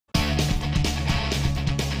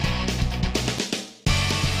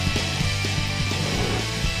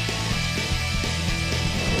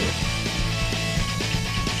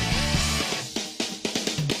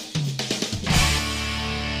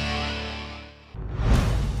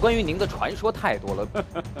关于您的传说太多了。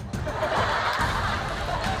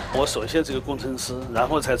我首先是个工程师，然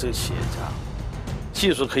后才是个企业家。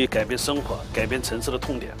技术可以改变生活，改变城市的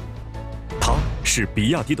痛点。他是比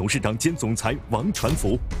亚迪董事长兼总裁王传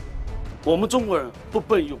福。我们中国人不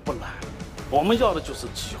笨又不懒，我们要的就是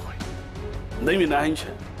机会。能源的安全，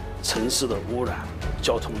城市的污染，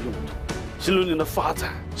交通拥堵，新能源的发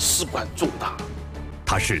展事关重大。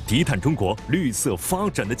他是低碳中国绿色发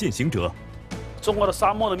展的践行者。中国的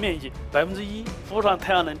沙漠的面积1%，铺上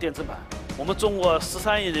太阳能电池板，我们中国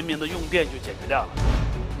13亿人民的用电就解决掉了。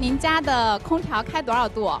您家的空调开多少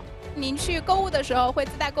度？您去购物的时候会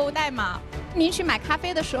自带购物袋吗？您去买咖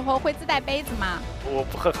啡的时候会自带杯子吗？我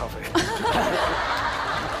不喝咖啡。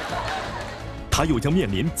他又将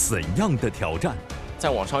面临怎样的挑战？在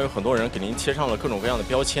网上有很多人给您贴上了各种各样的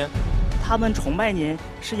标签。他们崇拜您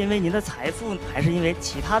是因为您的财富，还是因为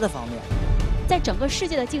其他的方面？在整个世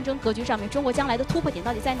界的竞争格局上面，中国将来的突破点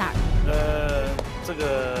到底在哪儿？这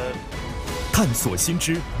个。探索新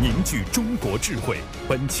知，凝聚中国智慧。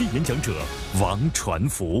本期演讲者王传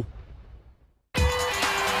福。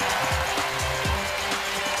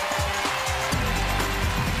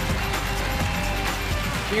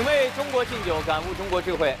品味中国敬酒，感悟中国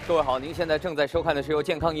智慧。各位好，您现在正在收看的是由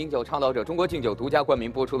健康饮酒倡导者中国敬酒独家冠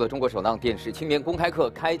名播出的中国首档电视青年公开课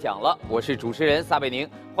开讲了。我是主持人撒贝宁，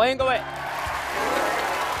欢迎各位。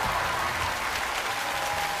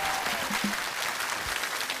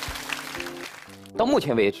到目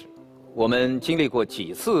前为止，我们经历过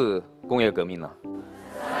几次工业革命呢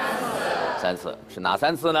？3次。是哪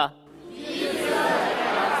3次呢？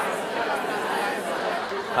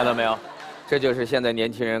看到没有？这就是现在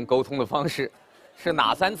年轻人沟通的方式。是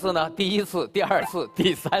哪3次呢？第1次、第2次、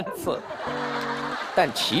第3次。但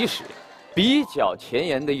其实，比较前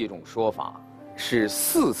沿的一种说法是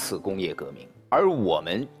4次工业革命，而我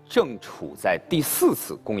们正处在第4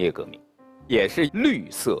次工业革命，也是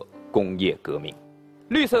绿色工业革命。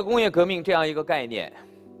绿色工业革命这样一个概念，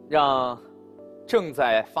让正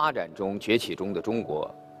在发展中、崛起中的中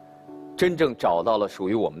国，真正找到了属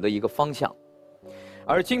于我们的一个方向。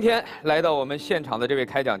而今天来到我们现场的这位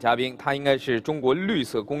开讲嘉宾，他应该是中国绿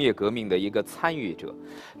色工业革命的一个参与者，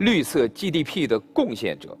绿色 GDP 的贡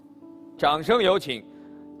献者。掌声有请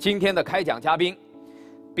今天的开讲嘉宾，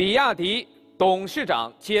比亚迪董事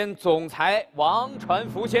长兼总裁王传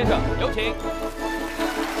福先生，有请。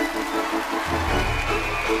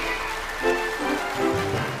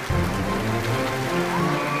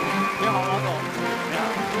你好，王总。你好。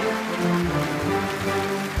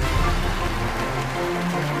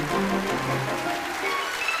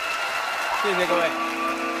谢谢各位，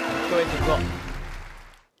各位请坐。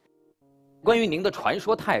关于您的传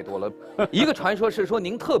说太多了，一个传说是说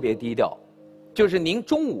您特别低调，就是您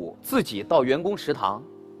中午自己到员工食堂，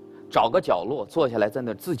找个角落坐下来在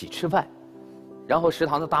那儿自己吃饭，然后食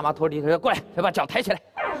堂的大妈拖着地说：“过来，来把脚抬起来。”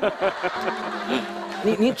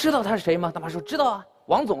您知道他是谁吗？大妈说：“知道啊，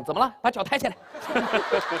王总，怎么了？把脚抬起来。”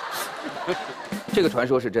这个传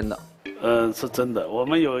说是真的。是真的。我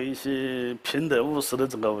们有一些平等务实的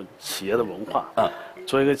这个企业的文化。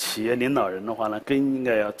作为一个企业领导人的话呢，更应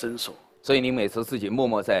该要遵守。所以您每次自己默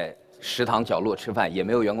默在食堂角落吃饭，也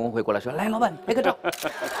没有员工会过来说：“来，老板拍个照。”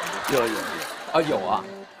有。有啊。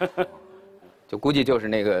就估计就是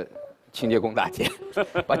那个清洁工大姐，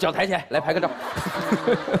把脚抬起来，来拍个照。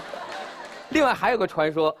另外还有个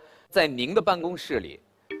传说，在您的办公室里，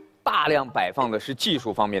大量摆放的是技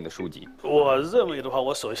术方面的书籍。我认为的话，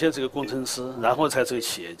我首先是个工程师，然后才是个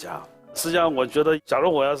企业家。实际上，我觉得，假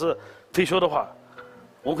如我要是退休的话，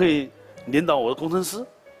我可以领导我的工程师，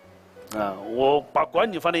我把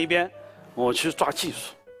管理放在一边，我去抓技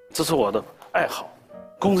术，这是我的爱好。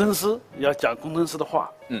工程师要讲工程师的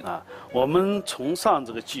话，我们崇尚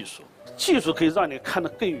这个技术，技术可以让你看得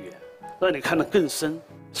更远，让你看得更深。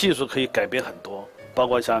技术可以改变很多，包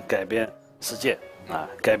括像改变世界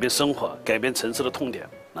改变生活，改变城市的痛点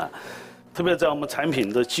特别在我们产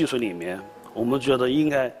品的技术里面，我们觉得应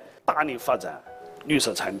该大力发展绿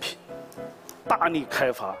色产品，大力开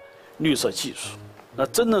发绿色技术，那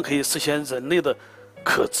真的可以实现人类的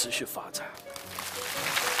可持续发展。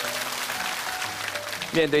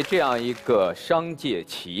面对这样一个商界、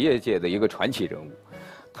企业界的一个传奇人物，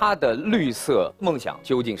他的绿色梦想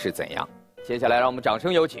究竟是怎样？接下来，让我们掌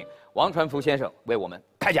声有请王传福先生为我们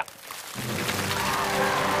开讲。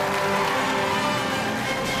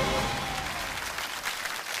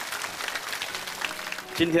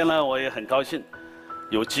今天呢，我也很高兴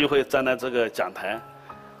有机会站在这个讲台，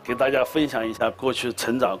给大家分享一下过去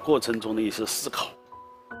成长过程中的一些思考。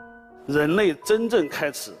人类真正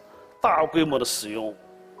开始大规模的使用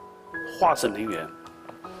化石能源，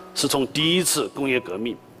是从第1次工业革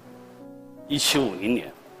命1750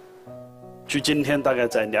年，距今天大概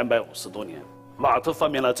在250多年。瓦特发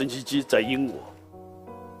明了蒸汽机，在英国，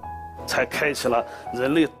才开启了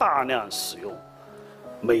人类大量使用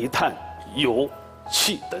煤炭、油、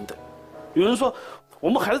气等等。有人说，我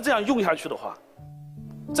们还是这样用下去的话，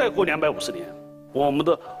再过250年，我们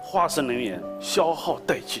的化石能源消耗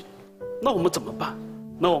殆尽，那我们怎么办？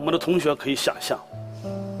那我们的同学可以想象，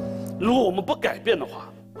如果我们不改变的话，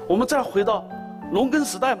我们再回到农耕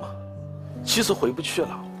时代吗？其实回不去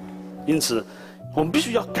了。因此，我们必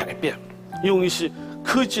须要改变，用一些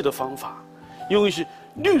科技的方法，用一些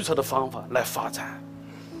绿色的方法来发展，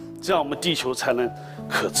这样我们地球才能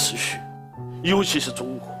可持续。尤其是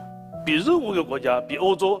中国，比任何一个国家，比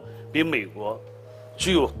欧洲、比美国，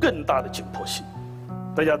具有更大的紧迫性。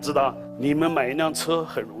大家知道，你们买一辆车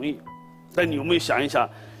很容易，但你有没有想一想，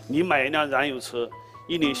你买一辆燃油车，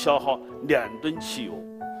一年消耗2吨汽油。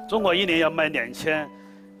中国一年要卖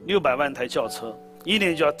2600万台轿车，一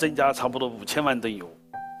年就要增加差不多5000万吨油。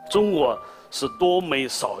中国是多煤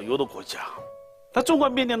少油的国家，但中国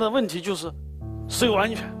面临的问题就是石油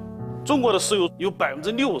安全。中国的石油有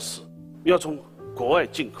60%要从国外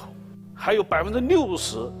进口，还有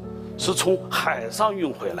60%是从海上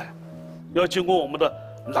运回来，要经过我们的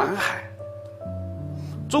南海。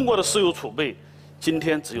中国的石油储备今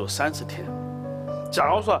天只有30天。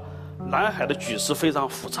假如说南海的局势非常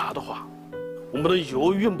复杂的话，我们的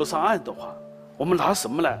油运不上岸的话，我们拿什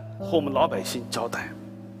么来和我们老百姓交代？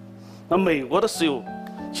那美国的石油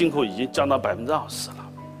进口已经降到20%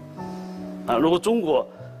了。如果中国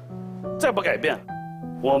再不改变，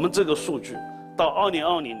我们这个数据到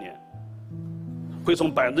2020年会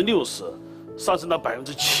从60%上升到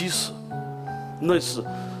70%，那是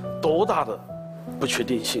多大的不确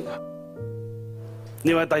定性啊！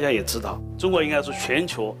另外，大家也知道，中国应该是全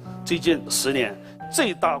球最近10年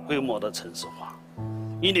最大规模的城市化，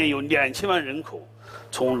一年有2000万人口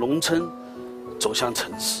从农村走向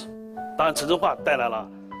城市。当然，城市化带来了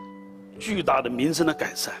巨大的民生的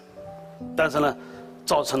改善，但是呢，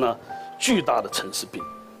造成了巨大的城市病。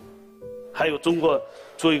还有，中国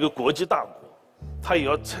作为一个国际大国，它也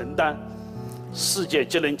要承担世界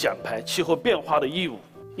节能减排、气候变化的义务。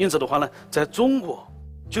因此的话呢，在中国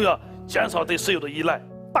就要减少对石油的依赖，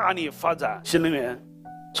大力发展新能源，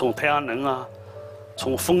从太阳能啊，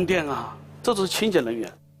从风电啊，这都是清洁能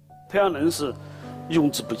源。太阳能是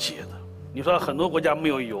用之不竭的。你说很多国家没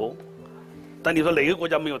有油，但你说哪个国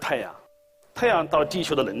家没有太阳？太阳到地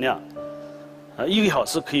球的能量，1个小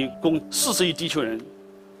时可以供40亿地球人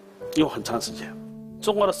用很长时间。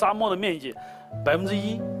中国的沙漠的面积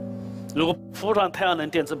1%，如果铺上太阳能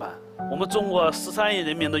电池板，我们中国13亿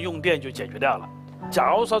人民的用电就解决掉了。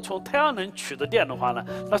假如说从太阳能取的电的话呢，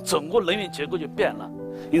那整个能源结构就变了。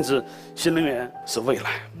因此，新能源是未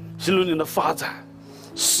来，新能源的发展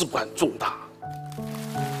事关重大。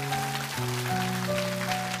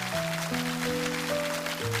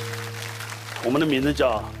我们的名字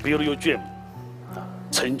叫 Build Your Dream，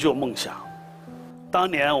 成就梦想。当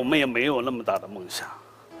年我们也没有那么大的梦想，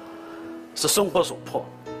是生活所迫。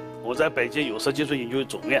我在北京有色技术研究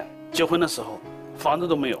总院结婚的时候，房子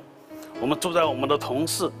都没有，我们住在我们的同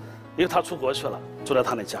事，因为他出国去了，住在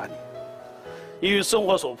他的家里。因为生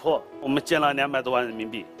活所迫，我们建了200多万人民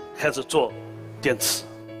币，开始做电池。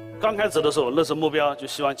刚开始的时候，那时候目标就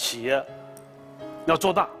希望企业要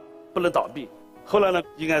做大，不能倒闭。后来呢，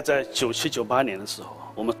应该在97、98年的时候，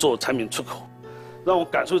我们做产品出口，让我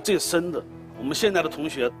感受最深的，我们现在的同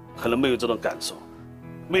学可能没有这种感受。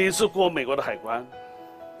每一次过美国的海关，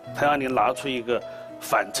他让你拿出一个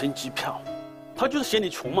返程机票，他就是嫌你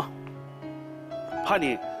穷嘛，怕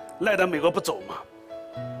你赖在美国不走嘛。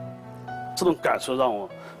这种感受让我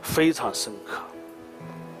非常深刻。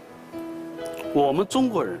我们中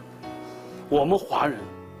国人，我们华人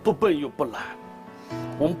不笨又不懒，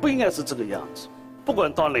我们不应该是这个样子。不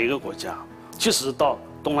管到哪个国家，即使到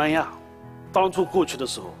东南亚，当初过去的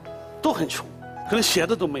时候都很穷，可能鞋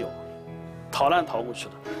子都没有，逃难逃过去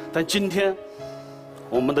的。但今天，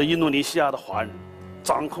我们的印度尼西亚的华人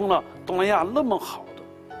掌控了东南亚那么好的、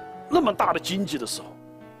那么大的经济的时候，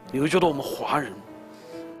你会觉得我们华人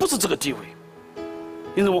不是这个地位。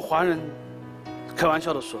因此，我们华人开玩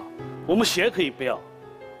笑的说，我们鞋可以不要，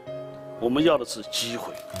我们要的是机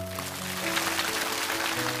会。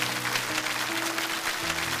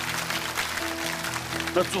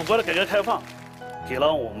那祖国的改革开放给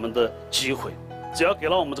了我们的机会，只要给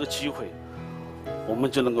了我们这个机会，我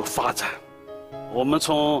们就能够发展。我们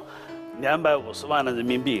从250万的人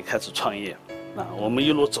民币开始创业，我们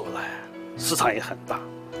一路走来，市场也很大，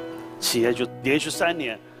企业就连续3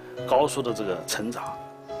年高速的这个成长。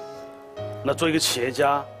那做一个企业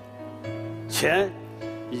家，钱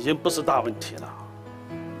已经不是大问题了，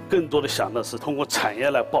更多的想的是通过产业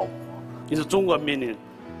来爆火。因此，中国面临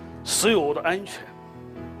石油的安全、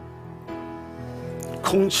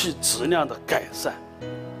空气质量的改善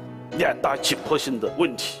2大紧迫性的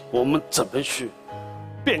问题，我们怎么去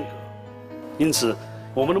变革？因此，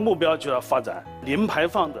我们的目标就要发展零排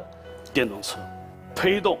放的电动车，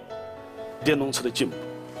推动电动车的进步，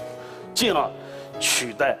进而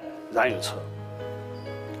取代燃油车，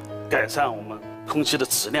改善我们空气的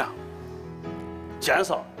质量，减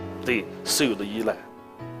少对石油的依赖。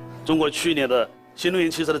中国去年的新能源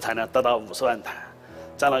汽车的产量达到50万台，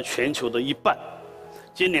占了全球的1半。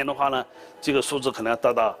今年的话呢，这个数字可能要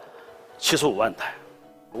达到75万台。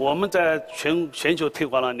我们在全球推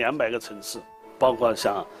广了200个城市，包括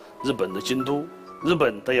像日本的京都。日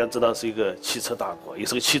本大家知道是一个汽车大国，也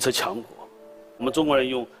是个汽车强国。我们中国人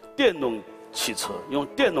用电动汽车，用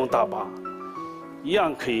电动大巴，一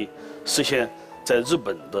样可以实现在日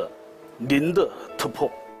本的零的突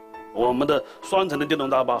破。我们的双层的电动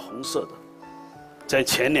大巴，红色的，在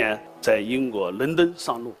前年在英国伦敦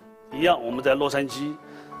上路，一样我们在洛杉矶、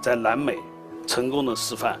在南美成功的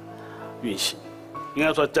示范运行。应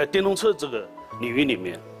该说，在电动车这个领域里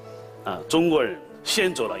面，中国人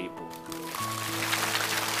先走了一步。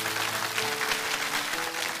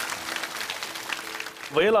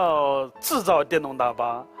围绕制造电动大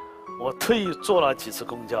巴，我特意坐了几次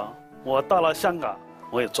公交。我到了香港，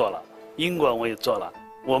我也坐了；英国我也坐了。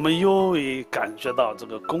我们由于感觉到这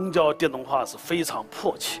个公交电动化是非常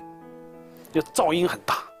迫切，就噪音很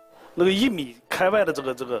大，那个1米开外的这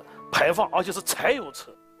个排放，而且是柴油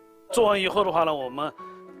车。做完以后的话呢，我们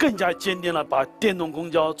更加坚定了把电动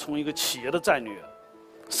公交从一个企业的战略，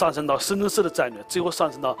上升到深圳市的战略，最后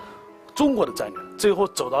上升到中国的战略，最后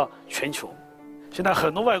走到全球。现在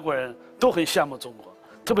很多外国人都很羡慕中国，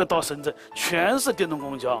特别到深圳，全是电动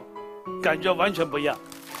公交，感觉完全不一样。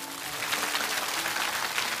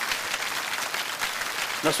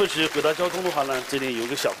那说起轨道交通的话呢，这里有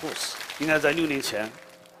个小故事。应该在6年前，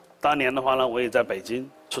当年的话呢，我也在北京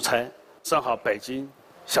出差，正好北京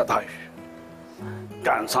下大雨，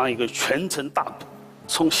赶上一个全程大堵，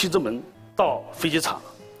从西直门到飞机场，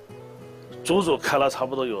足足开了差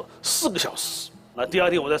不多有4个小时。那第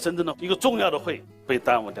2天我在深圳的一个重要的会被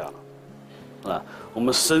耽误掉了，我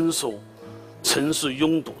们深受城市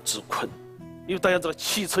拥堵之困。因为大家知道，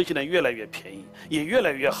汽车现在越来越便宜，也越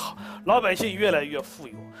来越好，老百姓越来越富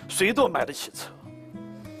有，谁都买得起车。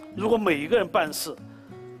如果每一个人办事、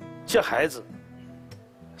接孩子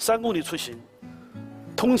3公里出行、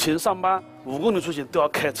通勤上班5公里出行都要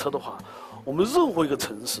开车的话，我们任何一个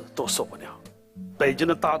城市都受不了。北京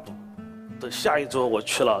的大堵的下一周，我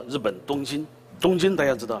去了日本东京。东京大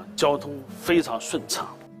家知道，交通非常顺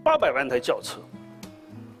畅，800万台轿车，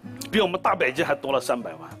比我们大北京还多了300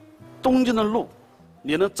万。东京的路，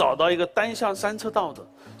你能找到一个单向3车道的，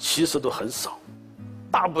其实都很少，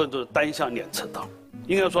大部分都是单向2车道。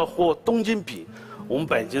应该说和东京比，我们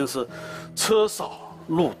北京是车少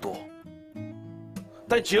路多，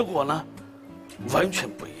但结果呢，完全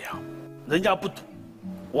不一样。人家不堵，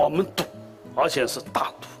我们堵，而且是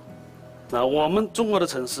大堵。那我们中国的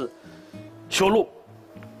城市修路，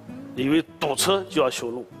以为堵车就要修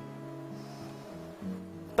路，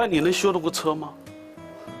但你能修得过车吗？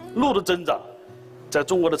路的增长，在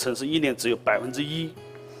中国的城市1年只有1%，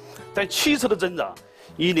但汽车的增长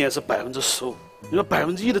1年是15%。你说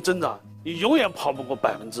1%的增长，你永远跑不过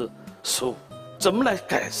15%，怎么来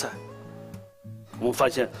改善？我们发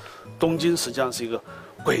现，东京实际上是一个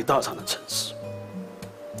轨道上的城市，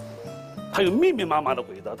它有密密麻麻的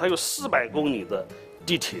轨道，它有400公里的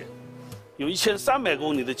地铁，有1300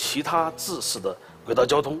公里的其他制式的轨道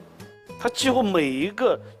交通，它几乎每一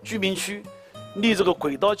个居民区离这个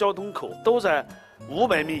轨道交通口都在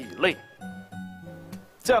500米以内。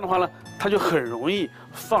这样的话呢，它就很容易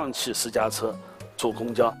放弃私家车，坐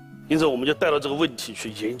公交。因此，我们就带着这个问题去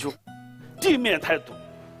研究，地面太堵，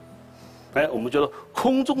我们觉得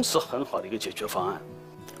空中是很好的一个解决方案。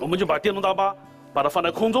我们就把电动大巴把它放在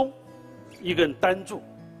空中，一个人单住，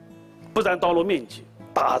不占道路面积，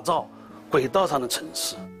打造轨道上的城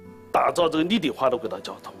市，打造这个立体化的轨道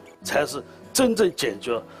交通，才是真正解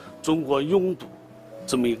决中国拥堵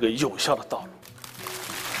这么一个有效的道路。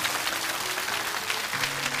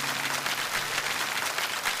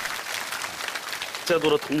在座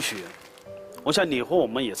的同学，我想你和我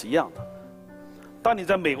们也是一样的。当你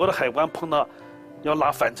在美国的海关碰到要拿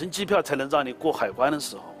返程机票才能让你过海关的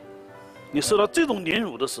时候，你受到这种凌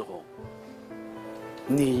辱的时候，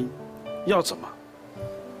你要怎么？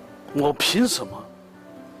我凭什么？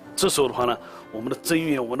这时候的话呢，我们的真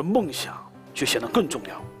愿、我们的梦想就显得更重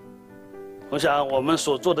要。我想我们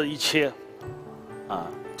所做的一切，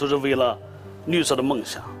都是为了绿色的梦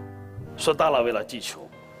想，说大了为了地球，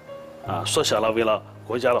说小了为了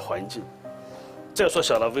国家的环境，再说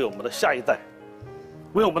小了为我们的下一代，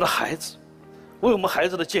为我们的孩子，为我们孩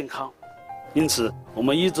子的健康。因此，我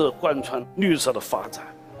们一直贯穿绿色的发展，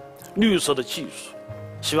绿色的技术，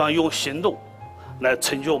希望用行动来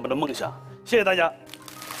成就我们的梦想。谢谢大家。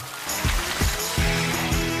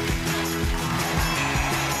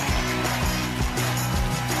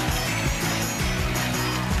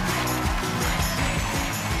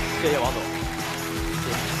谢谢王总。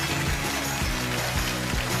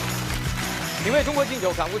您为中国敬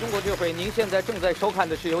酒，感悟中国智慧。您现在正在收看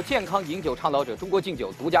的是由健康饮酒倡导者中国敬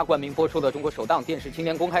酒独家冠名播出的中国首档电视青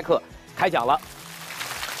年公开课，开讲了。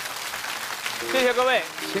谢谢各位，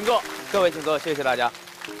请坐。各位请坐，谢谢大家。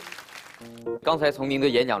刚才从您的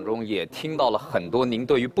演讲中也听到了很多您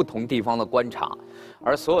对于不同地方的观察，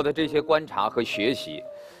而所有的这些观察和学习，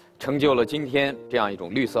成就了今天这样一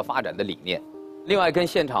种绿色发展的理念。另外，跟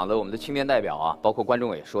现场的我们的青年代表包括观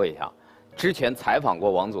众也说一下。之前采访过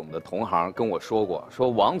王总的同行跟我说过，说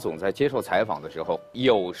王总在接受采访的时候，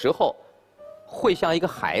有时候会像一个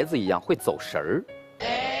孩子一样会走神儿。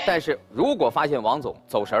但是如果发现王总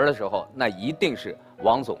走神儿的时候，那一定是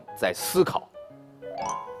王总在思考。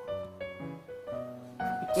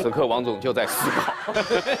此刻王总就在思考。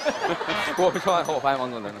我说完后，我发现王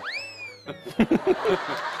总在那。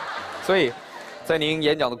所以，在您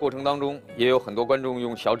演讲的过程当中，也有很多观众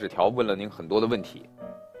用小纸条问了您很多的问题。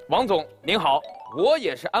王总您好，我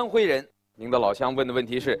也是安徽人。您的老乡问的问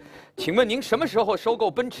题是，请问您什么时候收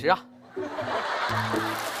购奔驰啊？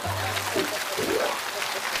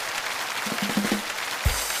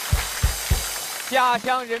家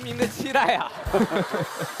乡人民的期待啊！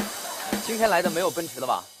今天来的没有奔驰的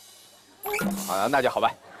吧？好，那就好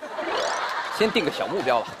吧。先定个小目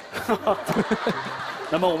标吧。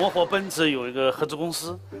那么我们和奔驰有一个合资公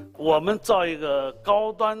司，我们造一个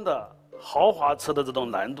高端的豪华车的这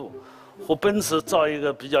种难度，和奔驰造一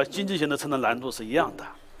个比较经济型的车的难度是一样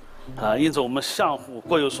的，因此我们相互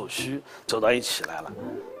各有所需，走到一起来了。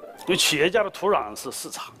因为企业家的土壤是市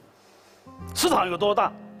场，市场有多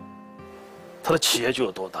大，它的企业就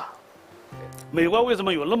有多大。美国为什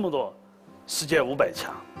么有那么多世界500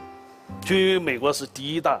强？就因为美国是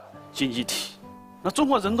第一大经济体，那中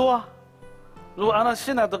国人多啊。如果按照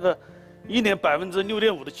现在这个1年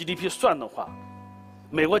6.5%的 GDP 算的话，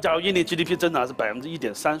美国假如1年 GDP 增长是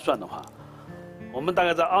1.3%算的话，我们大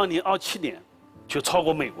概在2027年就超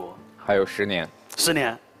过美国。还有10年。10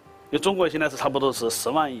年，因为中国现在是差不多是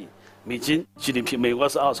10万亿美金 GDP， 美国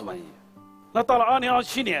是20万亿。那到了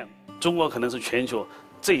2027年，中国可能是全球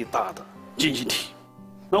最大的经济体，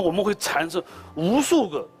那我们会产生无数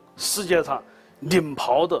个世界上领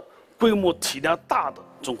跑的、规模体量大的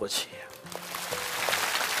中国企业。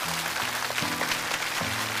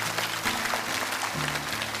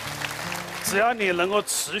只要你能够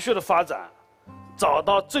持续的发展，找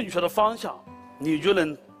到正确的方向，你就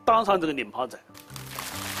能当上这个领跑者。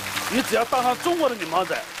你只要当上中国的领跑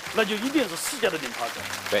者，那就一定是世界的领跑者。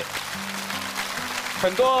对，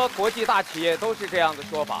很多国际大企业都是这样的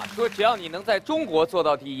说法，说只要你能在中国做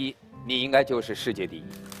到第一，你应该就是世界第一。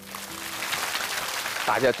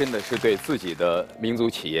大家真的是对自己的民族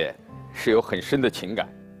企业是有很深的情感，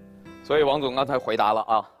所以王总刚才回答了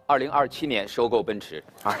啊。2027年收购奔驰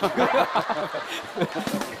啊，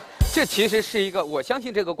这其实是一个，我相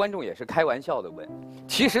信这个观众也是开玩笑的问。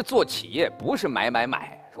其实做企业不是买，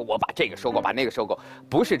说我把这个收购，把那个收购，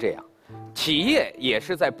不是这样。企业也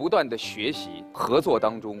是在不断的学习、合作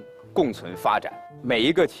当中共存发展。每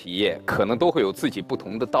一个企业可能都会有自己不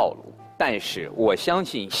同的道路，但是我相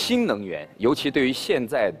信新能源，尤其对于现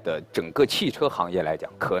在的整个汽车行业来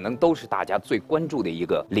讲，可能都是大家最关注的一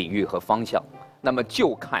个领域和方向。那么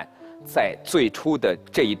就看在最初的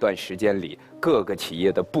这一段时间里，各个企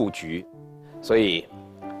业的布局。所以，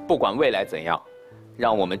不管未来怎样，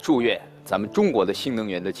让我们祝愿咱们中国的新能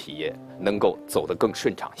源的企业能够走得更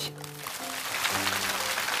顺畅些。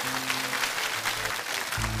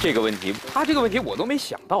这个问题，他这个问题我都没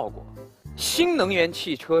想到过。新能源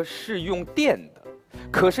汽车是用电的，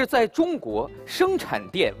可是在中国生产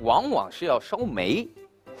电往往是要烧煤。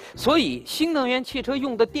所以，新能源汽车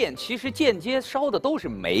用的电其实间接烧的都是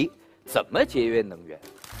煤，怎么节约能源？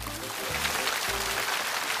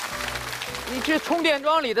你这充电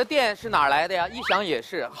桩里的电是哪儿来的呀？一想也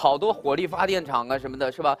是，好多火力发电厂啊什么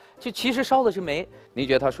的，是吧？就其实烧的是煤。您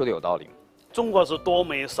觉得他说的有道理吗？中国是多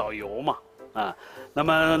煤少油嘛，那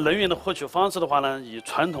么能源的获取方式的话呢，以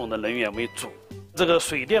传统的能源为主。这个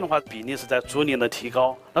水电的话，比例是在逐年的提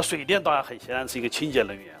高。那水电当然很显然是一个清洁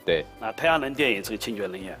能源，对。太阳能电也是个清洁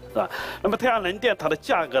能源，是吧？那么太阳能电它的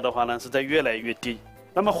价格的话呢，是在越来越低。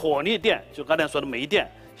那么火力电，就刚才说的煤电，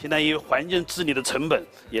现在因为环境治理的成本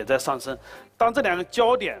也在上升。当这两个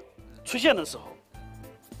焦点出现的时候，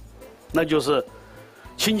那就是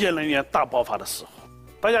清洁能源大爆发的时候。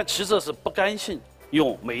大家其实是不甘心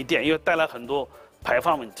用煤电，因为带来很多排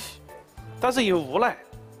放问题，但是也无奈，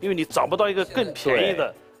因为你找不到一个更便宜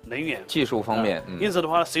的能源。技术方面，因此的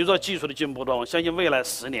话，随着技术的进步的话，我相信未来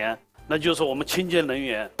10年，那就是我们清洁能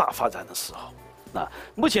源大发展的时候。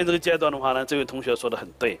目前这个阶段的话呢，这位同学说的很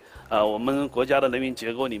对，我们国家的能源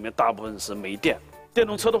结构里面大部分是煤电，电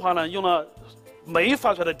动车的话呢，用了煤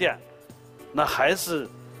发出来的电，那还是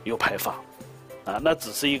有排放，那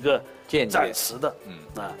只是一个暂时的，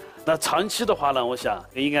那长期的话呢，我想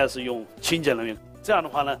应该是用清洁能源，这样的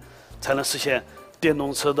话呢，才能实现电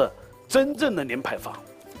动车的真正的零排放，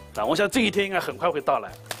我想这一天应该很快会到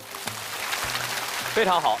来。非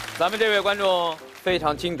常好，咱们这位观众非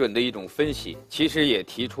常精准的一种分析，其实也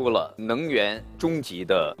提出了能源终极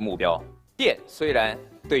的目标。电虽然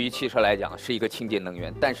对于汽车来讲是一个清洁能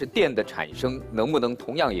源，但是电的产生能不能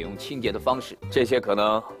同样也用清洁的方式，这些可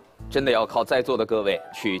能真的要靠在座的各位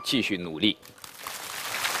去继续努力。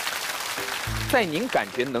在您感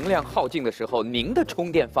觉能量耗尽的时候，您的充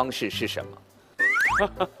电方式是什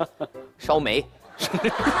么？烧煤。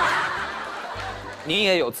您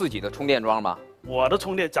也有自己的充电桩吗？我的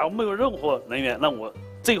充电，假如没有任何能源，那我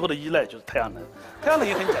最后的依赖就是太阳能。太阳能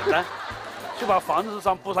也很简单，就把房子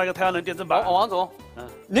上布上一个太阳能电池板。王总，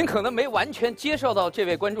您可能没完全接受到这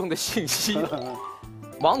位观众的信息。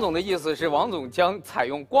王总的意思是，王总将采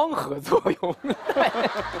用光合作用。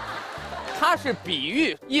他是比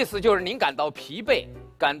喻，意思就是您感到疲惫、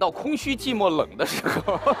感到空虚、寂寞、冷的时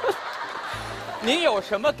候，您有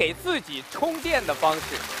什么给自己充电的方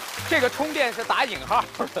式？这个充电是打引号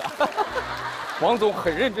的。王总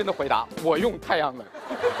很认真的回答：“我用太阳能。”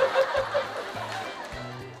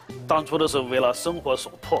当初的时候，为了生活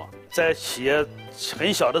所迫，在企业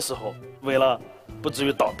很小的时候，为了不至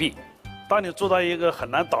于倒闭，当你做到一个很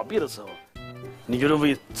难倒闭的时候，你就是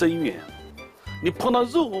为增援。你碰到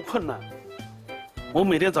任何困难，我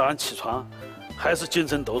每天早上起床还是精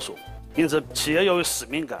神抖擞。因此，企业要有使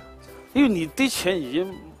命感，因为你对钱已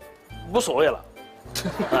经无所谓了。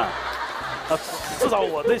至少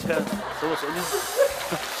我对钱是无所谓。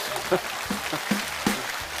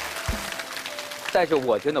但是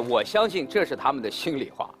我相信这是他们的心里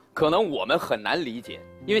话，可能我们很难理解，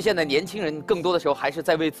因为现在年轻人更多的时候还是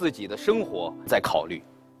在为自己的生活在考虑。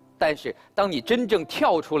但是当你真正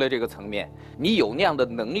跳出了这个层面，你有那样的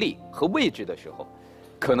能力和位置的时候，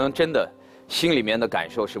可能真的心里面的感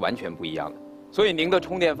受是完全不一样的。所以您的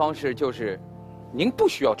充电方式就是，您不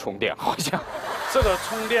需要充电，好像。这个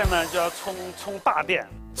充电呢，就要充大电，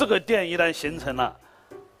这个电一旦形成了，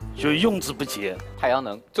就用之不竭。太阳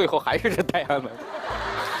能，最后还是太阳能。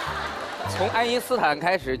从爱因斯坦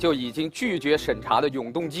开始就已经拒绝审查的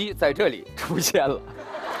永动机在这里出现了。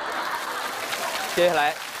接下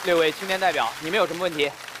来6位青年代表，你们有什么问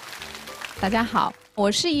题？大家好，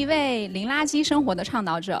我是一位零垃圾生活的倡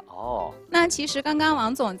导者。那其实刚刚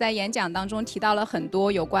王总在演讲当中提到了很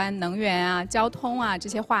多有关能源啊、交通啊这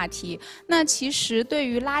些话题。那其实对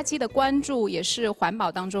于垃圾的关注也是环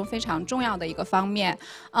保当中非常重要的一个方面。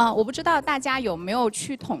我不知道大家有没有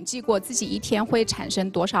去统计过自己一天会产生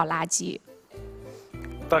多少垃圾？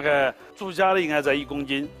大概住家的应该在1公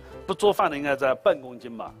斤，不做饭的应该在半公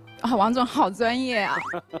斤吧。王总好专业啊！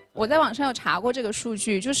我在网上有查过这个数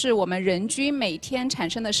据，就是我们人均每天产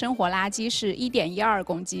生的生活垃圾是1.12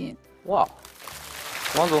公斤。哇，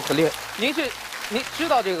王总很厉害。您知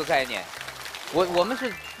道这个概念？我们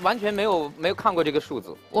是完全没有看过这个数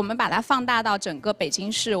字。我们把它放大到整个北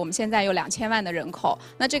京市，我们现在有2000万的人口，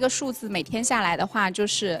那这个数字每天下来的话就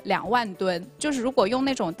是2万吨。就是如果用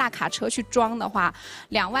那种大卡车去装的话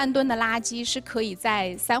，2万吨的垃圾是可以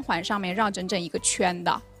在3环上面绕整整一个圈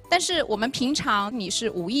的。但是我们平常你是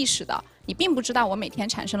无意识的，你并不知道我每天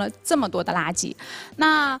产生了这么多的垃圾。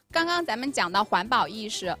那刚刚咱们讲到环保意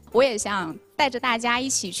识，我也想带着大家一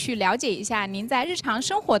起去了解一下您在日常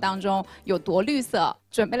生活当中有多绿色。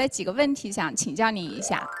准备了几个问题想请教您一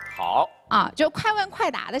下。好。就快问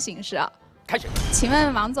快答的形式。开始。请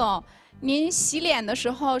问王总，您洗脸的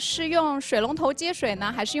时候是用水龙头接水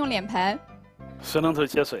呢，还是用脸盆？水龙头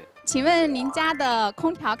接水。请问您家的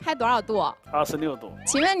空调开多少度？26度。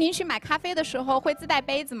请问您去买咖啡的时候会自带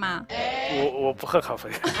杯子吗？我不喝咖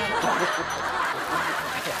啡。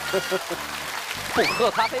不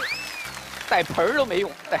喝咖啡，带盆儿都没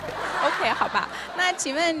用。OK， 好吧。那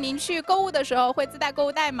请问您去购物的时候会自带购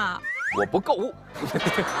物袋吗？我不购物。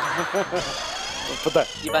不带。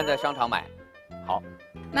一般在商场买。好。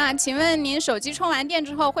那请问您手机充完电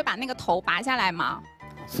之后会把那个头拔下来吗？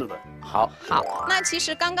是的。好，那其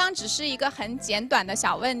实刚刚只是一个很简短的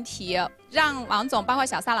小问题，让王总、包括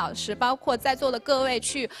小撒老师、包括在座的各位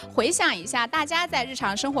去回想一下，大家在日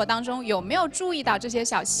常生活当中有没有注意到这些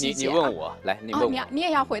小细节？你问我，来，你问我，你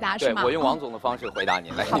也要回答是吗？对，我用王总的方式回答你，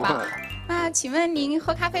来，好吧。你问我。那请问您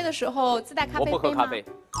喝咖啡的时候自带咖啡杯吗？我不喝咖啡。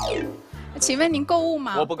请问您购物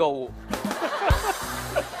吗？我不购物。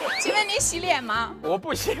请问您洗脸吗？我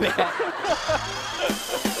不洗脸。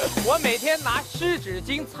我每天拿湿纸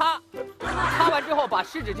巾擦，擦完之后把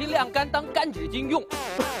湿纸巾晾干当干纸巾用，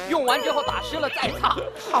用完之后打湿了再擦，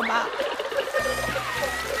好吗？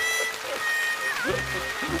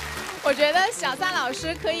我觉得小撒老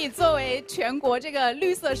师可以作为全国这个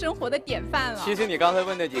绿色生活的典范了。其实你刚才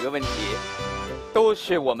问的几个问题，都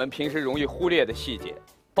是我们平时容易忽略的细节，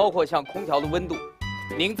包括像空调的温度。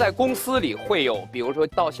您在公司里会有，比如说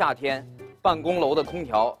到夏天，办公楼的空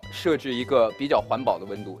调设置一个比较环保的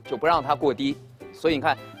温度，就不让它过低。所以你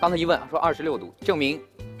看，刚才一问说26度，证明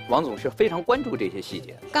王总是非常关注这些细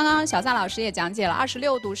节。刚刚小撒老师也讲解了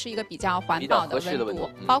，26度是一个比较环保的温度，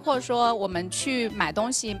包括说我们去买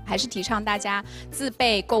东西，还是提倡大家自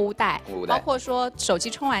备购物袋，包括说手机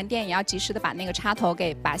充完电也要及时的把那个插头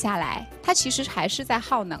给拔下来，它其实还是在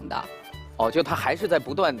耗能的。哦，就它还是在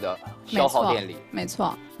不断的消耗电力。没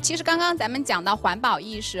错。其实刚刚咱们讲到环保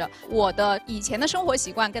意识，我的以前的生活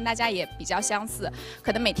习惯跟大家也比较相似，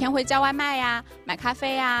可能每天会叫外卖呀、买咖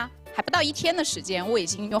啡呀，还不到1天的时间，我已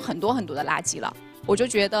经有很多的垃圾了。我就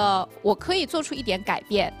觉得我可以做出一点改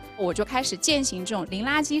变，我就开始践行这种零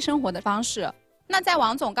垃圾生活的方式。那在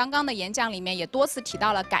王总刚刚的演讲里面也多次提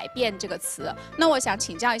到了改变这个词，那我想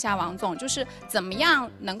请教一下王总，就是怎么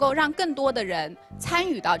样能够让更多的人参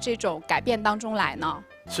与到这种改变当中来呢？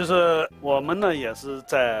其实我们呢也是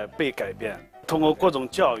在被改变，通过各种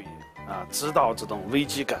教育知道这种危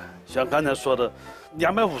机感。像刚才说的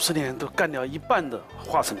，250年都干掉1半的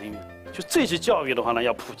化石能源，就这些教育的话呢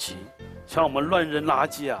要普及。像我们乱扔垃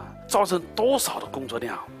圾造成多少的工作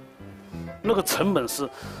量？那个成本是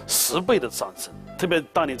10倍的上升，特别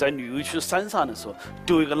当你在旅游区山上的时候，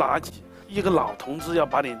丢一个垃圾，一个老同志要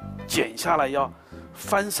把你捡下来，要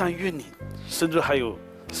翻山越岭，甚至还有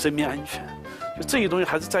生命安全。就这些东西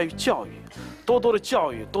还是在于教育，多多的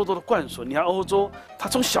教育，多多的灌输。你看欧洲，他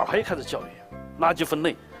从小孩开始教育垃圾分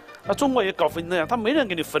类，那中国也搞分类他没人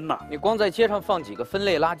给你分了。你光在街上放几个分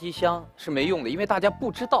类垃圾箱是没用的，因为大家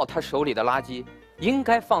不知道他手里的垃圾应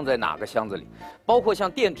该放在哪个箱子里，包括像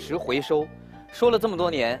电池回收，说了这么多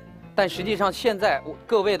年，但实际上现在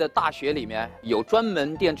各位的大学里面有专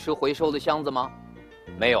门电池回收的箱子吗？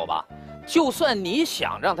没有吧？就算你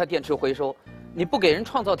想让它电池回收，你不给人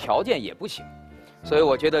创造条件也不行。所以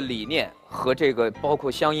我觉得理念和这个包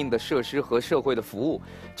括相应的设施和社会的服务，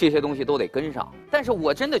这些东西都得跟上。但是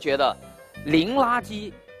我真的觉得零垃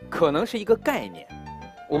圾可能是一个概念，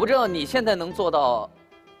我不知道你现在能做到。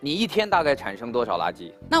你一天大概产生多少垃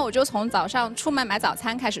圾？那我就从早上出门买早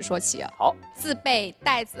餐开始说起。好，自备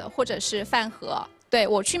袋子或者是饭盒。对，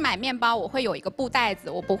我去买面包，我会有一个布袋子，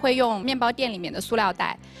我不会用面包店里面的塑料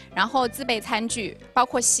袋。然后自备餐具，包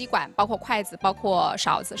括吸管、包括筷子、包括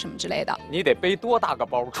勺子什么之类的。你得背多大个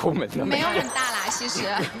包出门呢？没有很大啦，其实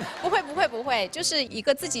不会，就是一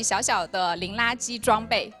个自己小小的零垃圾装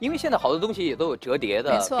备。因为现在好多东西也都有折叠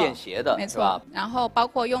的、便携的，没错。然后包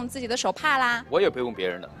括用自己的手帕啦。我也不用别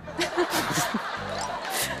人的。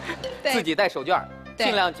自己带手绢，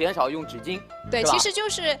尽量减少用纸巾。对，其实就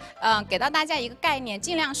是给到大家一个概念，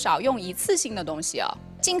尽量少用一次性的东西哦，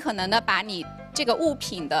尽可能的把你这个物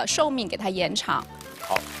品的寿命给它延长。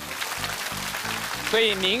好。所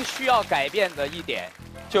以您需要改变的一点，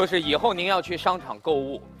就是以后您要去商场购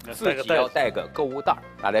物，自己要带个购物袋。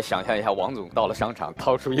大家想象一下，王总到了商场，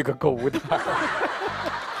掏出一个购物袋。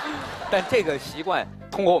但这个习惯，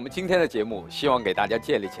通过我们今天的节目，希望给大家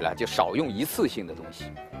建立起来，就少用一次性的东西。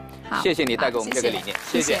谢谢你带给我们这个理念，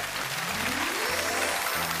谢谢。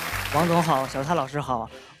王总好，小蔡老师好，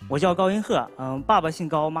我叫高云鹤，爸爸姓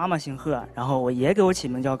高，妈妈姓贺，然后我爷给我起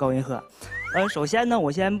名叫高云鹤。首先呢，我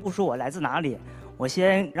先不说我来自哪里，我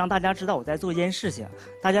先让大家知道我在做一件事情，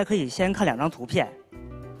大家可以先看2张图片。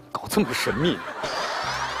搞这么神秘？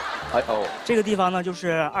哎哦，这个地方呢，就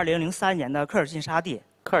是2003年的科尔沁沙地。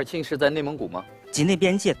科尔沁是在内蒙古吗？境内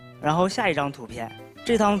边界。然后下一张图片，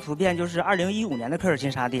这张图片就是2015年的科尔沁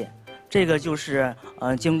沙地，这个就是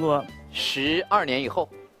经过12年以后。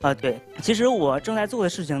对，其实我正在做的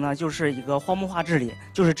事情呢，就是一个荒漠化治理，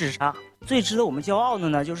就是治沙。最值得我们骄傲的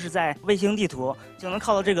呢，就是在卫星地图就能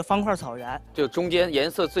看到这个方块草原，就中间颜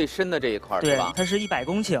色最深的这一块，对是吧？它是100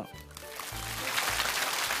公顷。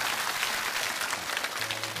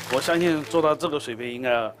我相信做到这个水平，应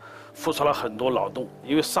该付出了很多劳动，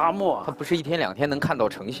因为沙漠啊，它不是一天两天能看到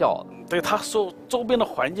成效的。对它受周边的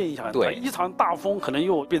环境影响，对，一场大风可能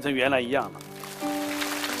又变成原来一样了。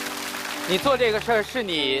你做这个事儿是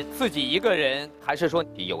你自己一个人，还是说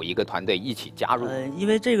有一个团队一起加入？因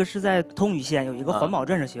为这个是在通禹县有一个环保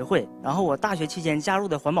建设协会，然后我大学期间加入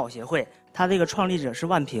的环保协会，它这个创立者是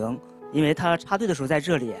万平，因为他插队的时候在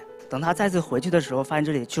这里，等他再次回去的时候，发现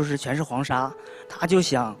这里就是全是黄沙，他就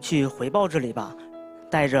想去回报这里吧，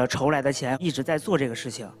带着筹来的钱一直在做这个事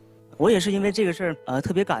情。我也是因为这个事儿，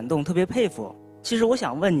特别感动，特别佩服。其实我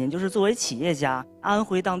想问您，就是作为企业家，安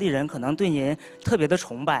徽当地人可能对您特别的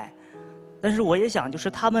崇拜。但是我也想，就是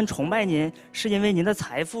他们崇拜您，是因为您的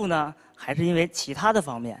财富呢，还是因为其他的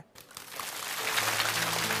方面？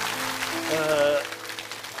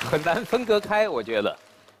很难分割开，我觉得。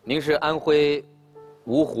您是安徽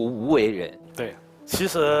芜湖无为人。对，其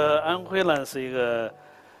实安徽呢是一个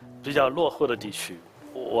比较落后的地区，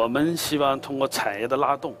我们希望通过产业的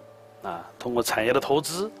拉动，通过产业的投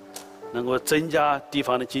资，能够增加地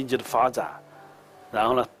方的经济的发展，然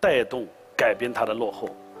后呢带动改变它的落后。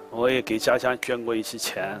我也给家乡捐过一些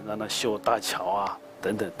钱，让他修大桥啊，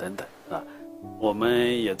等等等等啊。我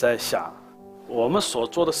们也在想，我们所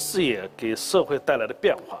做的事业给社会带来的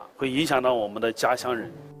变化，会影响到我们的家乡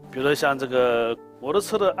人。比如说像这个，我的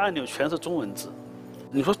车的按钮全是中文字。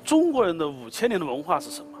你说中国人的5000年的文化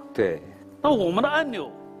是什么？对。那我们的按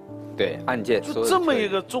钮，对，按键就这么一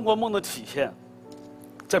个中国梦的体现，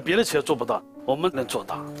在别的企业做不到，我们能做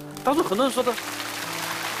到。当初很多人说的。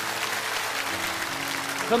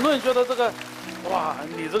很多人觉得这个，哇，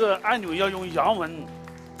你这个按钮要用洋文，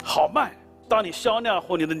好卖。当你销量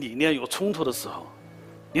或你的理念有冲突的时候，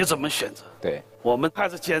你怎么选择？对，我们还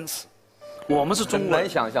是坚持，我们是中国人。很难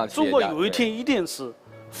想象，中国有一天一定是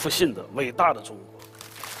复兴的伟大的中国。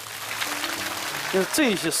就是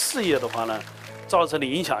这些事业的话呢，造成的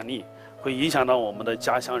影响力会影响到我们的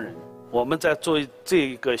家乡人。我们在做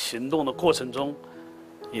这个行动的过程中，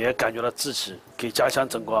也感觉到自己给家乡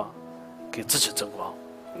争光，给自己争光。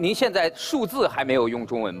您现在数字还没有用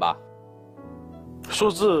中文吧？数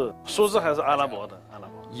字还是阿拉伯的，阿拉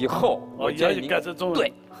伯。以后我建议改成中文。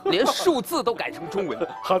对，连数字都改成中文。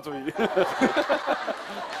好主意。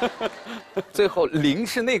最后0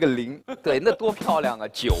是那个0，对，那多漂亮啊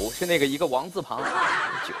！9是那个一个王字旁，9。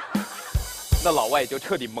那老外就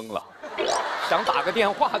彻底懵了。想打个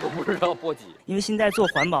电话都不知道拨几。因为现在做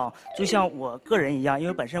环保，就像我个人一样，因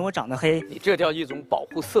为本身我长得黑，你这叫一种保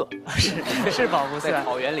护色，是保护色。在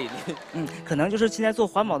草原里，可能就是现在做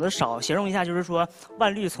环保的少，形容一下就是说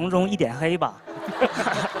万绿丛中一点黑吧。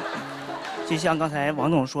就像刚才王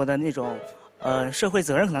总说的那种，社会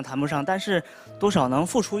责任可能谈不上，但是多少能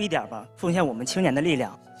付出一点吧，奉献我们青年的力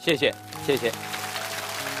量。谢谢，谢谢。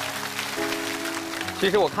其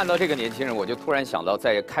实我看到这个年轻人，我就突然想到，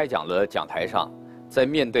在开讲的讲台上，在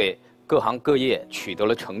面对各行各业取得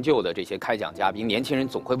了成就的这些开讲嘉宾，年轻人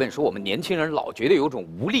总会问说：我们年轻人老觉得有种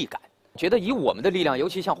无力感，觉得以我们的力量，尤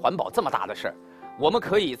其像环保这么大的事儿，我们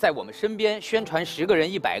可以在我们身边宣传10个人、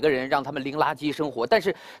100个人，让他们零垃圾生活。但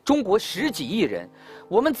是中国10几亿人，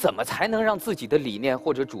我们怎么才能让自己的理念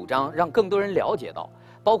或者主张让更多人了解到？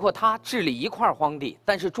包括他治理一块荒地，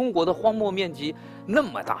但是中国的荒漠面积那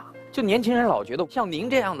么大。就年轻人老觉得像您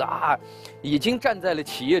这样的已经站在了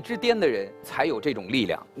企业之巅的人才有这种力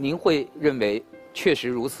量，您会认为确实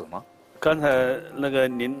如此吗？刚才那个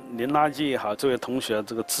零垃圾也好，这位同学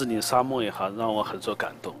这个治理沙漠也好，让我很受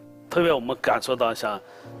感动。特别我们感受到像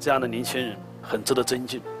这样的年轻人很值得尊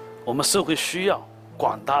敬，我们社会需要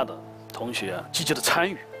广大的同学积极的参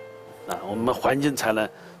与，我们环境才能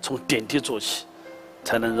从点滴做起，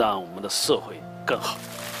才能让我们的社会更好。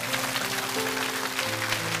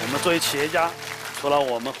我们作为企业家，除了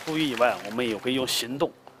我们呼吁以外，我们也会用行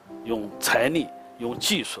动、用财力、用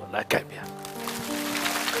技术来改变。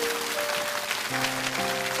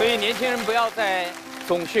所以年轻人不要再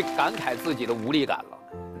总去感慨自己的无力感了，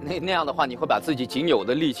那样的话，你会把自己仅有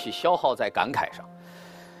的力气消耗在感慨上。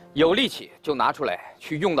有力气就拿出来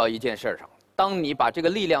去用到一件事上。当你把这个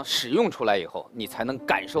力量使用出来以后，你才能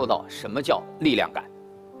感受到什么叫力量感。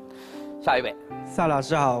下一位，邵老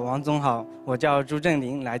师好，王总好，我叫朱正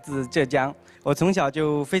林，来自浙江。我从小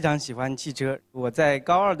就非常喜欢汽车，我在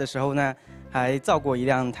高2的时候呢，还造过一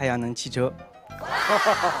辆太阳能汽车。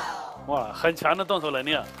哇，很强的动手能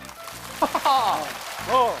力啊！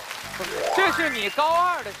哦，这是你高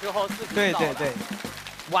2的时候自己造的？对，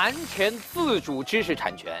完全自主知识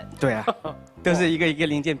产权。对啊，都是一个一个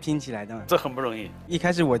零件拼起来的嘛。这很不容易。一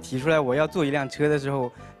开始我提出来我要做一辆车的时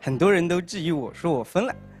候，很多人都质疑我说我疯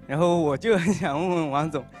了。然后我就很想问问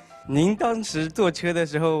王总，您当时坐车的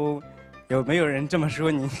时候，有没有人这么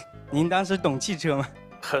说您？您当时懂汽车吗？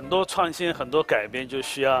很多创新、很多改变就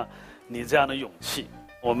需要你这样的勇气。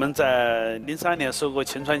我们在03年收购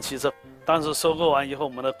秦川汽车，当时收购完以后，我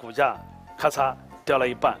们的股价咔嚓掉了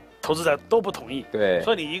一半，投资者都不同意。对，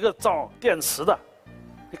说你一个造电池的，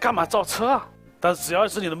你干嘛造车啊？但是只要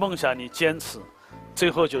是你的梦想，你坚持，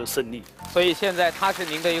最后就是胜利。所以现在他是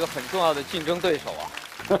您的一个很重要的竞争对手啊。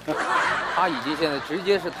他已经现在直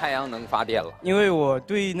接是太阳能发电了。因为我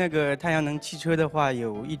对那个太阳能汽车的话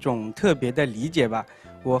有一种特别的理解吧。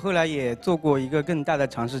我后来也做过一个更大的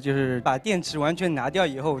尝试，就是把电池完全拿掉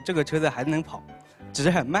以后，这个车子还能跑，只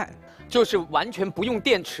是很慢。就是完全不用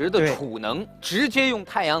电池的储能，直接用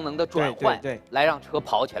太阳能的转换，来让车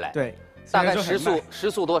跑起来。对，大概时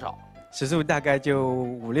速多少？时速大概就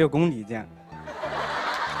5、6公里这样。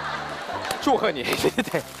祝贺你，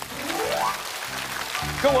对。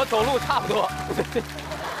跟我走路差不多，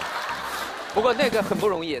不过那个很不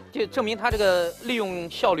容易，就证明它这个利用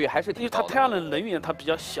效率还是挺高的。因为它太阳能能源它比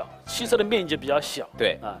较小，汽车的面积比较小，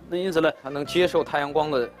对啊，那因此呢，它能接受太阳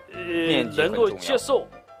光的面积能够接受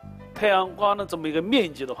太阳光的这么一个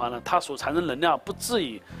面积的话呢，它所产生能量不至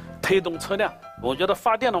于推动车辆。我觉得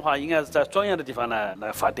发电的话，应该是在专业的地方来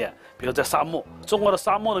发电，比如在沙漠，中国的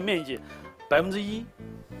沙漠的面积1%，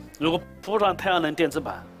如果铺上太阳能电池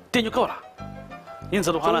板，电就够了。因此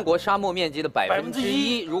的话呢，中国沙漠面积的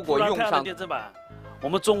1%，如果用上电池板，我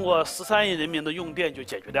们中国13亿人民的用电就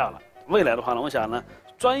解决掉了。未来的话呢，我想呢，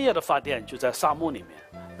专业的发电就在沙漠里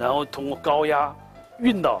面，然后通过高压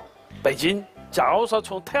运到北京。假如说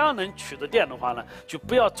从太阳能取的电的话呢，就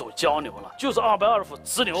不要走交流了，就是220伏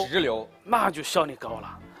直流，那就效率高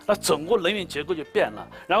了。那整个能源结构就变了。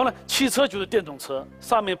然后呢，汽车就是电动车，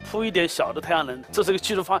上面铺一点小的太阳能，这是个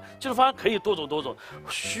技术方案。技术方案可以多种，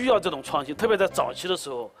需要这种创新，特别在早期的时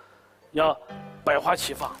候，要百花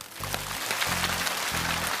齐放。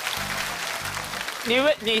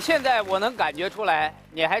你现在我能感觉出来，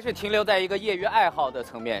你还是停留在一个业余爱好的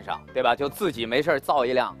层面上，对吧？就自己没事造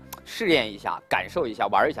一辆，试验一下，感受一下，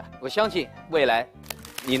玩一下。我相信未来，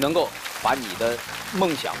你能够把你的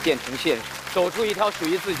梦想变成现实。走出一条属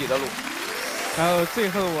于自己的路。然后最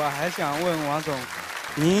后我还想问王总，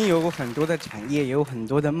您有很多的产业，有很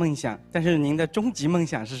多的梦想，但是您的终极梦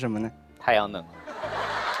想是什么呢？太阳能。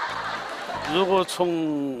如果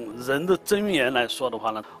从人的尊严来说的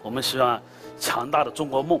话呢，我们希望强大的中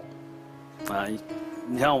国梦。啊，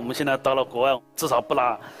你看我们现在到了国外，至少不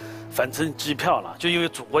拿返程机票了，就因为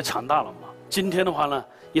祖国强大了嘛。今天的话呢，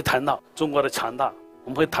一谈到中国的强大，我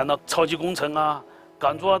们会谈到超级工程啊。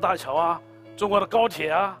港珠澳大桥啊，中国的高铁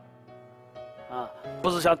啊，不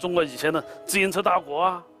是像中国以前的自行车大国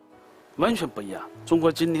啊，完全不一样。中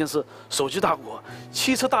国今天是手机大国、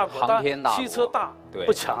汽车大国，航天大国，汽车大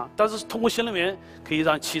不强，但是通过新能源可以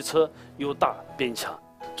让汽车由大变强。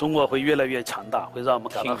中国会越来越强大，会让我们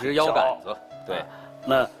感到挺直腰杆子。对，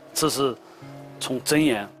那这是从尊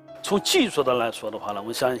严、从技术的来说的话呢，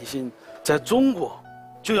我相信在中国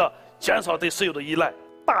就要减少对石油的依赖，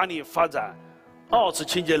大力发展2次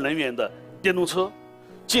清洁能源的电动车，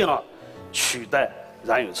进而取代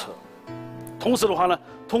燃油车。同时的话呢，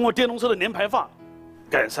通过电动车的年排放，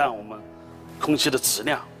改善我们空气的质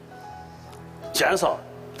量，减少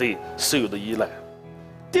对石油的依赖。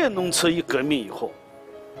电动车一革命以后，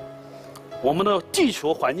我们的地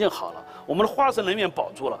球环境好了，我们的化石能源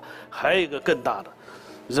保住了，还有一个更大的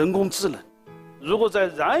人工智能。如果在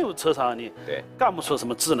燃油车上你干不出什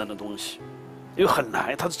么智能的东西，因为很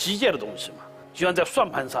难，它是机械的东西嘛。就像在算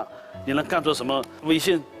盘上，你能干出什么微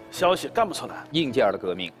信消息干不出来？硬件的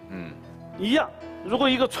革命，一样。如果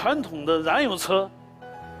一个传统的燃油车，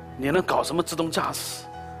你能搞什么自动驾驶？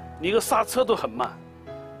你一个刹车都很慢，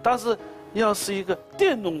但是要是一个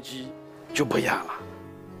电动机就不一样了。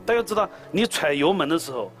大家知道，你踩油门的时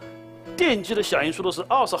候，电机的响应速度是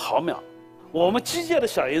20毫秒，我们机械的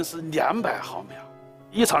响应是200毫秒。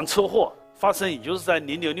一场车祸发生也就是在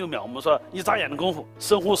0.6秒，我们说一眨眼的功夫，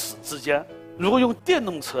生或死之间。如果用电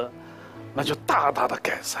动车，那就大大的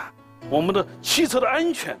改善我们的汽车的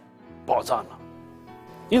安全保障了。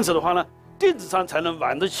因此的话呢，电子上才能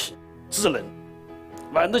玩得起智能，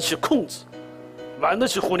玩得起控制，玩得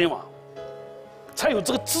起互联网，才有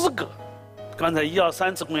这个资格。刚才1、2、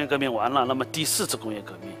3次工业革命完了，那么第4次工业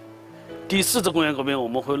革命，第4次工业革命我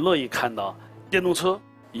们会乐意看到电动车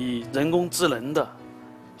以人工智能的、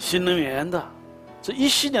新能源的这一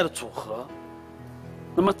系列的组合。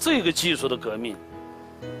那么这个技术的革命，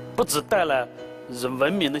不只带来人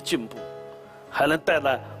文明的进步，还能带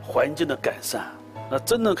来环境的改善，那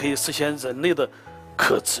真的可以实现人类的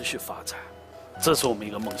可持续发展，这是我们一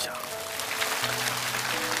个梦想。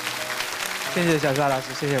谢谢小沙老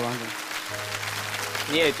师，谢谢王总。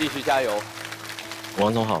你也继续加油。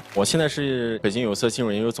王总好，我现在是北京有色金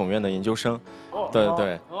融研究总院的研究生。对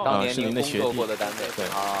对，当年是您的学弟。工作过的单位。对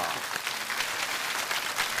啊。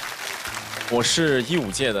我是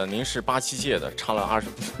15届的，您是87届的，差了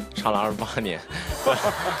28年。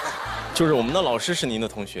就是我们的老师是您的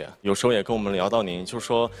同学，有时候也跟我们聊到您，就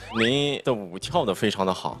说您的舞跳得非常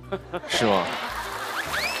的好，是吗？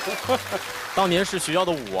当年是学校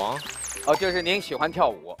的舞王。哦，就是您喜欢跳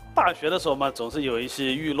舞。大学的时候嘛，总是有一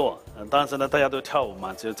些娱乐，当时呢大家都跳舞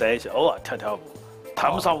嘛，就在一起偶尔跳舞，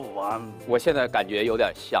谈不上舞王。我现在感觉有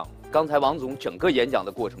点像刚才王总整个演讲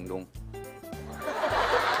的过程中。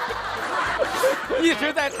一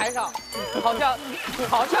直在台上，好像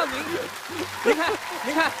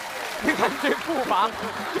您看这步伐。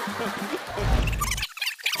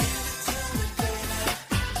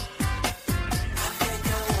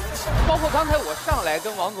包括刚才我上来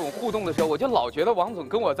跟王总互动的时候，我就老觉得王总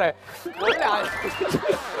跟我们俩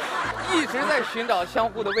一直在寻找相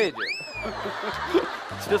互的位置。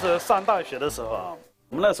就是上大学的时候啊，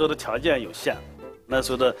我们那时候的条件有限。那时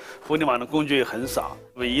候的互联网的工具也很少，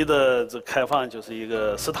唯一的这开放就是一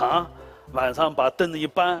个食堂，晚上把凳子一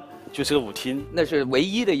搬就是个舞厅，那是唯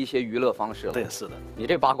一的一些娱乐方式了。对，是的。你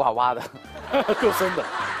这八卦挖的够深的。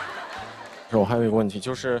我还有一个问题，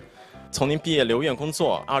就是从您毕业留院工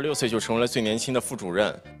作，26岁就成为了最年轻的副主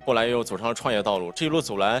任，后来又走上了创业道路。这一路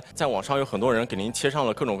走来，在网上有很多人给您贴上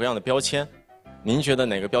了各种各样的标签，您觉得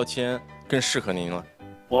哪个标签更适合您呢？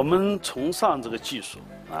我们崇尚这个技术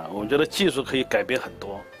啊，我觉得技术可以改变很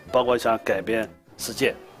多，包括像改变世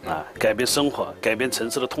界啊，改变生活，改变城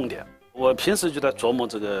市的痛点。我平时就在琢磨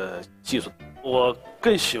这个技术，我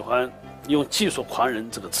更喜欢用技术狂人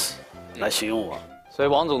这个词来形容我。所以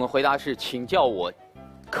王总的回答是，请叫我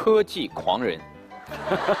科技狂人。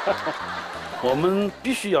我们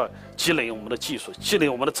必须要积累我们的技术，积累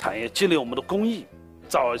我们的产业，积累我们的工艺。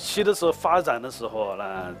早期的时候发展的时候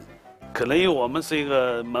呢，可能因为我们是一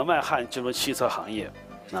个门外汉进入汽车行业，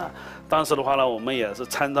啊，当时的话呢，我们也是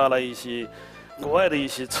参照了一些国外的一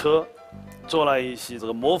些车，做了一些这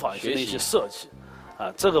个模仿性的一些设计，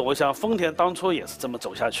啊，这个我想丰田当初也是这么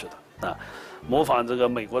走下去的，啊，模仿这个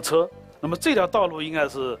美国车。那么这条道路应该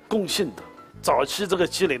是共性的。早期这个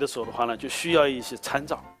积累的时候的话呢，就需要一些参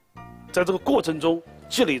照，在这个过程中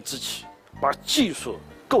积累自己，把技术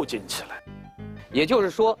构建起来。也就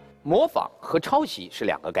是说，模仿和抄袭是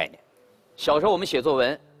两个概念。小时候我们写作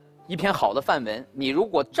文，一篇好的范文，你如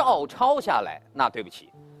果照抄下来，那对不起，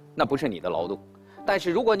那不是你的劳动。但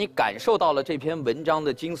是如果你感受到了这篇文章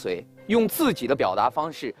的精髓，用自己的表达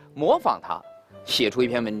方式模仿它，写出一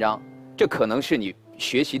篇文章，这可能是你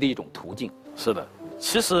学习的一种途径。是的，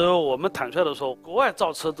其实我们坦率的说，国外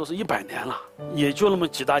造车都是100年了，也就那么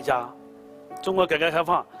几大家。中国改革开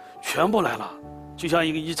放全部来了，就像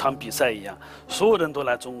一场比赛一样，所有人都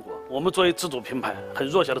来中国。我们作为自主品牌，很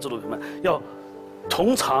弱小的自主品牌，要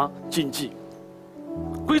同场竞技，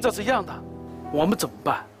规则是一样的，我们怎么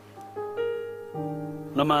办？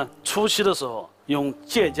那么初期的时候，用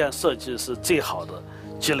借鉴设计是最好的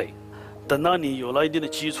积累。等到你有了一定的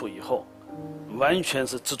基础以后，完全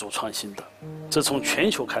是自主创新的。这从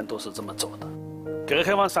全球看都是这么走的。改革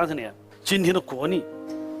开放30年，今天的国力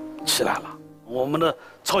起来了，我们的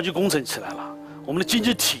超级工程起来了，我们的经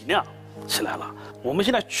济体量起来了。我们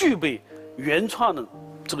现在具备原创的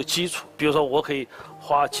这个基础，比如说我可以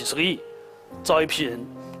花几十个亿，招一批人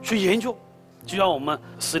去研究，就像我们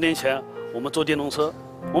10年前我们做电动车，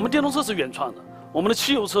我们电动车是原创的，我们的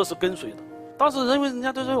汽油车是跟随的。当时人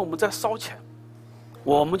家都认为我们在烧钱，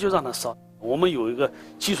我们就让它烧。我们有一个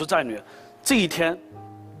技术战略，这一天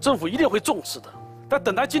政府一定会重视的。但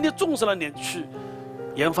等他今天重视了，你去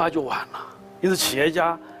研发就晚了。因此，企业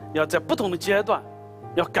家要在不同的阶段，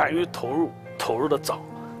要敢于投入，投入的早，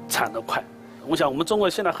产得快。我想，我们中国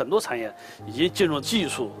现在很多产业已经进入技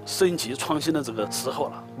术升级创新的这个时候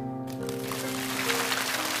了。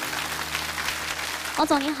王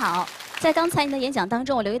总您好，在刚才您的演讲当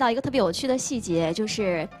中，我留意到一个特别有趣的细节，就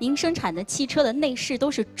是您生产的汽车的内饰都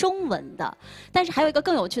是中文的。但是还有一个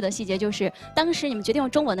更有趣的细节，就是当时你们决定用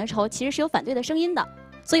中文的时候，其实是有反对的声音的。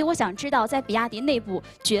所以我想知道，在比亚迪内部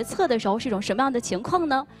决策的时候是一种什么样的情况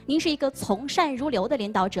呢？您是一个从善如流的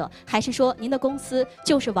领导者，还是说您的公司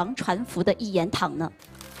就是王传福的一言堂呢？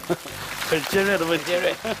很尖锐的问题。尖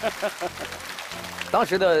锐。当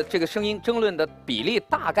时的这个声音争论的比例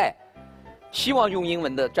大概，希望用英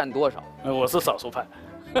文的占多少？我是少数派，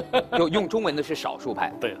用中文的是少数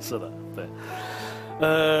派。对，是的，对。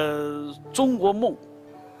中国梦，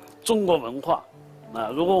中国文化，啊，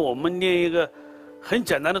如果我们连一个很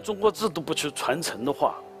简单的中国字都不去传承的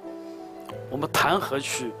话，我们谈何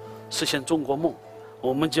去实现中国梦？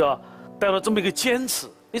我们就要带着这么一个坚持，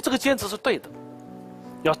这个坚持是对的，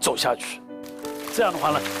要走下去。这样的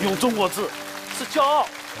话呢，用中国字是骄傲，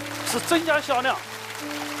是增加销量，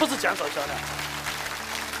不是减少销量。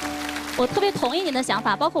我特别同意您的想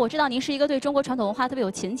法，包括我知道您是一个对中国传统文化特别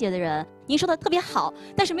有情结的人，您说的特别好，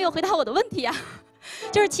但是没有回答我的问题啊。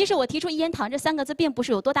就是其实我提出一言堂这3个字并不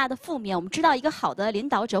是有多大的负面，我们知道一个好的领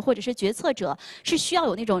导者或者是决策者是需要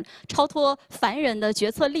有那种超脱凡人的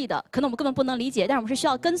决策力的，可能我们根本不能理解，但是我们是需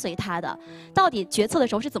要跟随他的。到底决策的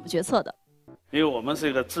时候是怎么决策的？因为我们是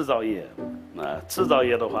一个制造业，制造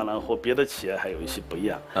业的话呢和别的企业还有一些不一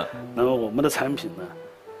样。那么我们的产品呢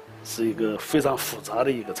是一个非常复杂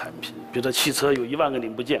的一个产品，比如说汽车有1万个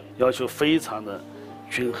零部件，要求非常的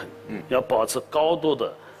均衡，要保持高度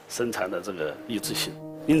的生产的这个一致性。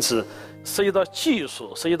因此涉及到技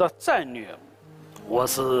术，涉及到战略，我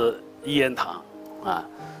是一言堂啊。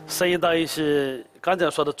涉及到一些刚才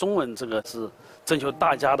说的中文，这个是征求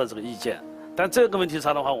大家的这个意见，但这个问题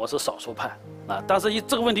上的话，我是少数派啊。但是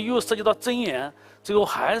这个问题又涉及到真言，最后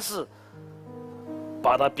还是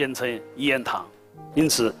把它变成一言堂。因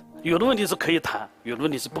此有的问题是可以谈，有的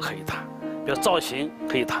问题是不可以谈。比如造型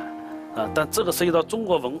可以谈啊，但这个涉及到中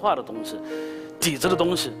国文化的东西，底子的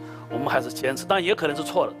东西，我们还是坚持，但也可能是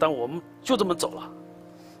错的，但我们就这么走了，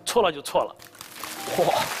错了就错了。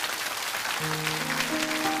嚯！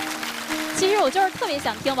其实我就是特别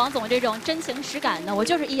想听王总这种真情实感的，我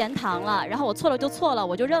就是一言堂了，然后我错了就错了，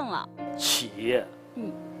我就认了。企业，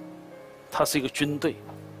它是一个军队，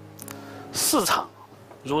市场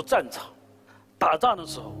如战场，打仗的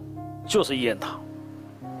时候就是一言堂，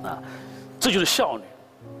啊，这就是效率，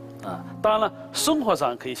啊，当然了，生活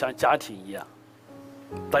上可以像家庭一样，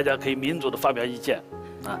大家可以民主的发表意见，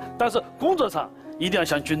啊，但是工作上一定要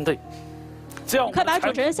像军队，这样你快把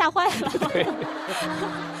主持人吓坏了。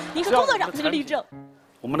您是工作上这个例证，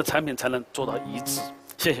我们的产品才能做到一致。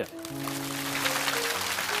谢谢。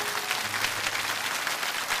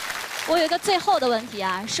我有一个最后的问题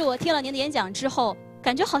啊，是我听了您的演讲之后，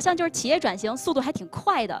感觉好像就是企业转型速度还挺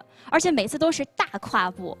快的，而且每次都是大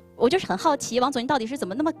跨步。我就是很好奇，王总您到底是怎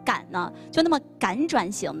么那么赶呢？就那么敢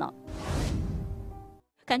转型呢？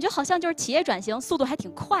感觉好像就是企业转型速度还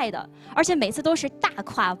挺快的，而且每次都是大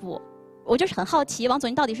跨步。我就是很好奇，王总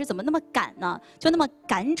您到底是怎么那么赶呢？就那么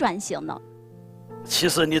敢转型呢？其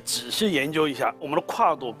实你仔细研究一下，我们的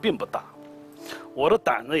跨度并不大，我的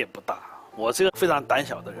胆子也不大，我是一个非常胆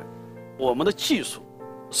小的人。我们的技术，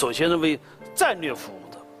首先是为战略服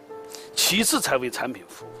务的，其次才为产品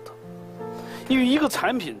服务的。因为一个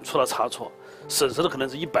产品出了差错，损失的可能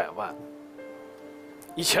是100万、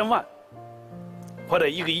1000万，或者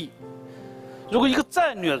1个亿。如果一个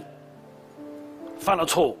战略犯了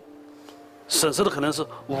错误，损失的可能是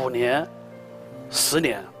5年、10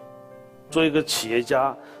年。做一个企业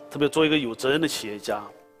家，特别做一个有责任的企业家，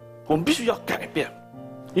我们必须要改变，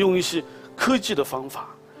用一些科技的方法，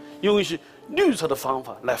用一些绿色的方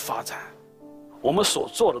法来发展。我们所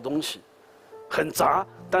做的东西很杂，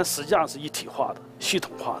但实际上是一体化的、系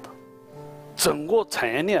统化的。整个产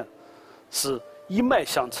业链是一脉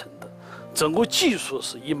相承的，整个技术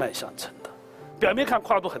是一脉相承的。表面看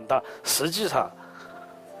跨度很大，实际上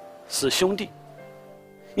是兄弟。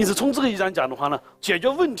因此，从这个意义上讲的话呢，解决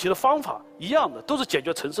问题的方法一样的，都是解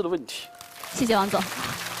决城市的问题。谢谢王总。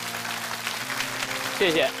谢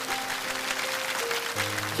谢。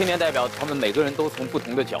青年代表他们每个人都从不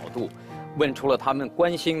同的角度，问出了他们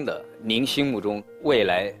关心的您心目中未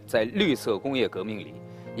来在绿色工业革命里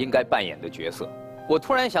应该扮演的角色。我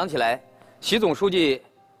突然想起来，习总书记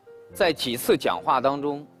在几次讲话当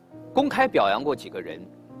中，公开表扬过几个人，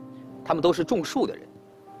他们都是种树的人。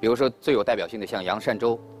比如说最有代表性的像杨善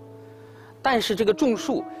洲，但是这个种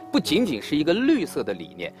树不仅仅是一个绿色的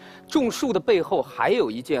理念，种树的背后还有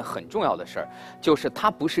一件很重要的事儿，就是它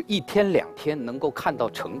不是1天2天能够看到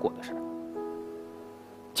成果的事儿。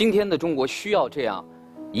今天的中国需要这样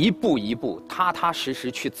一步一步踏踏实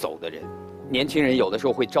实去走的人。年轻人有的时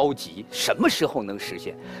候会着急，什么时候能实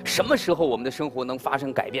现？什么时候我们的生活能发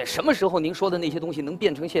生改变？什么时候您说的那些东西能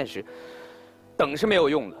变成现实？等是没有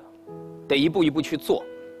用的，得一步一步去做。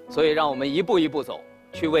所以，让我们一步一步走，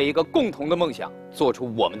去为一个共同的梦想做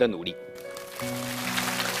出我们的努力。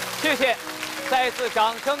谢谢，再一次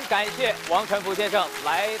掌声感谢王传福先生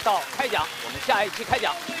来到开讲，我们下一期开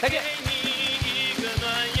讲再见。